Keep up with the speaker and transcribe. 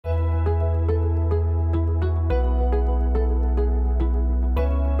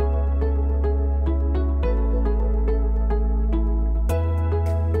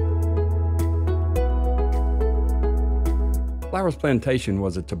Flowers Plantation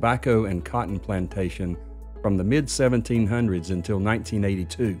was a tobacco and cotton plantation from the mid-1700s until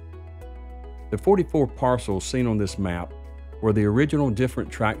 1982. The 44 parcels seen on this map were the original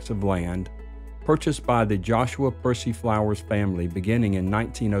different tracts of land purchased by the Joshua Percy Flowers family beginning in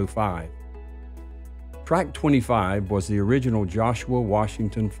 1905. Tract 25 was the original Joshua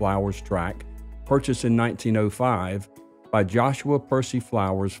Washington Flowers tract purchased in 1905 by Joshua Percy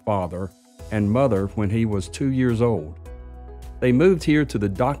Flowers' father and mother when he was 2 years old. They moved here to the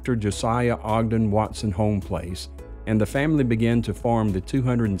Dr. Josiah Ogden Watson home place, and the family began to farm the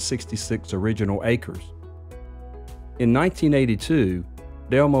 266 original acres. In 1982,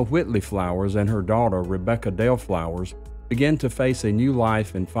 Delma Whitley Flowers and her daughter Rebecca Dale Flowers began to face a new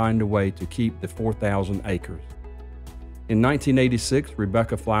life and find a way to keep the 4,000 acres. In 1986,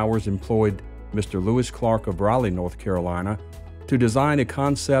 Rebecca Flowers employed Mr. Lewis Clark of Raleigh, North Carolina, to design a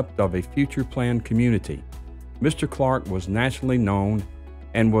concept of a future planned community. Mr. Clark was nationally known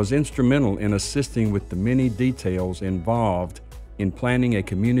and was instrumental in assisting with the many details involved in planning a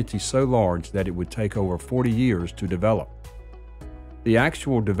community so large that it would take over 40 years to develop. The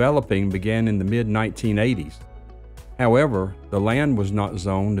actual developing began in the mid-1980s. However, the land was not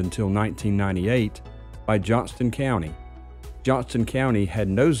zoned until 1998 by Johnston County. Johnston County had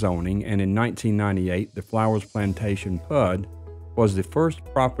no zoning, and in 1998, the Flowers Plantation PUD was the first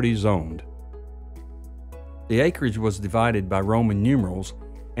property zoned. The acreage was divided by Roman numerals,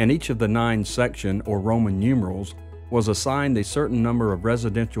 and each of the 9 section or Roman numerals was assigned a certain number of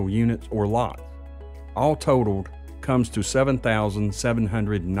residential units or lots. All totaled comes to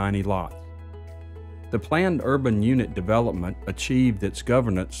 7,790 lots. The planned urban unit development achieved its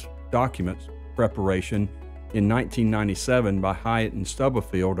governance documents preparation in 1997 by Hyatt and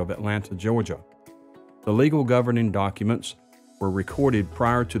Stubblefield of Atlanta, Georgia. The legal governing documents were recorded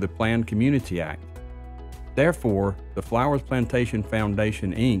prior to the Planned Community Act. Therefore, the Flowers Plantation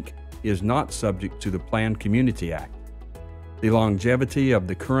Foundation, Inc. is not subject to the Planned Community Act. The longevity of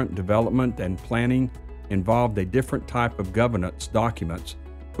the current development and planning involved a different type of governance documents,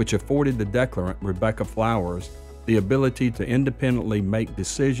 which afforded the declarant, Rebecca Flowers, the ability to independently make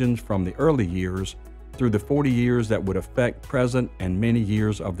decisions from the early years through the 40 years that would affect present and many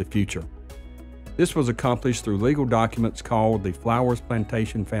years of the future. This was accomplished through legal documents called the Flowers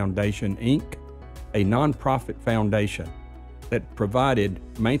Plantation Foundation, Inc., a nonprofit foundation that provided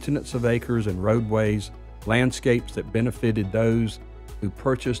maintenance of acres and roadways, landscapes that benefited those who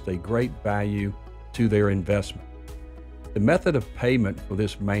purchased a great value to their investment. The method of payment for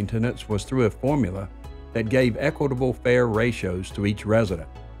this maintenance was through a formula that gave equitable fair ratios to each resident.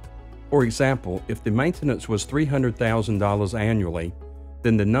 For example, if the maintenance was $300,000 annually,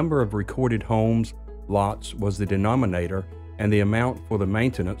 then the number of recorded homes, lots was the denominator, and the amount for the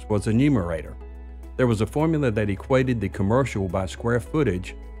maintenance was the numerator. There was a formula that equated the commercial by square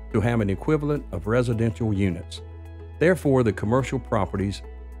footage to have an equivalent of residential units. Therefore, the commercial properties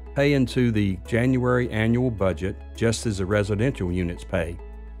pay into the January annual budget just as the residential units pay.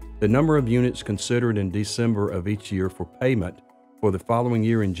 The number of units considered in December of each year for payment for the following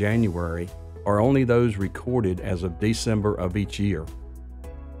year in January are only those recorded as of December of each year.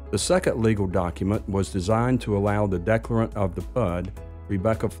 The second legal document was designed to allow the declarant of the PUD,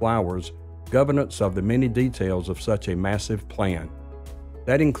 Rebecca Flowers, governance of the many details of such a massive plan.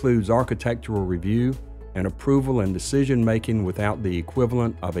 That includes architectural review and approval and decision-making without the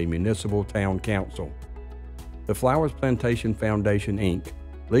equivalent of a municipal town council. The Flowers Plantation Foundation, Inc.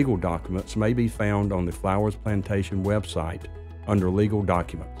 legal documents may be found on the Flowers Plantation website under Legal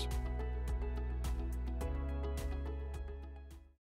Documents.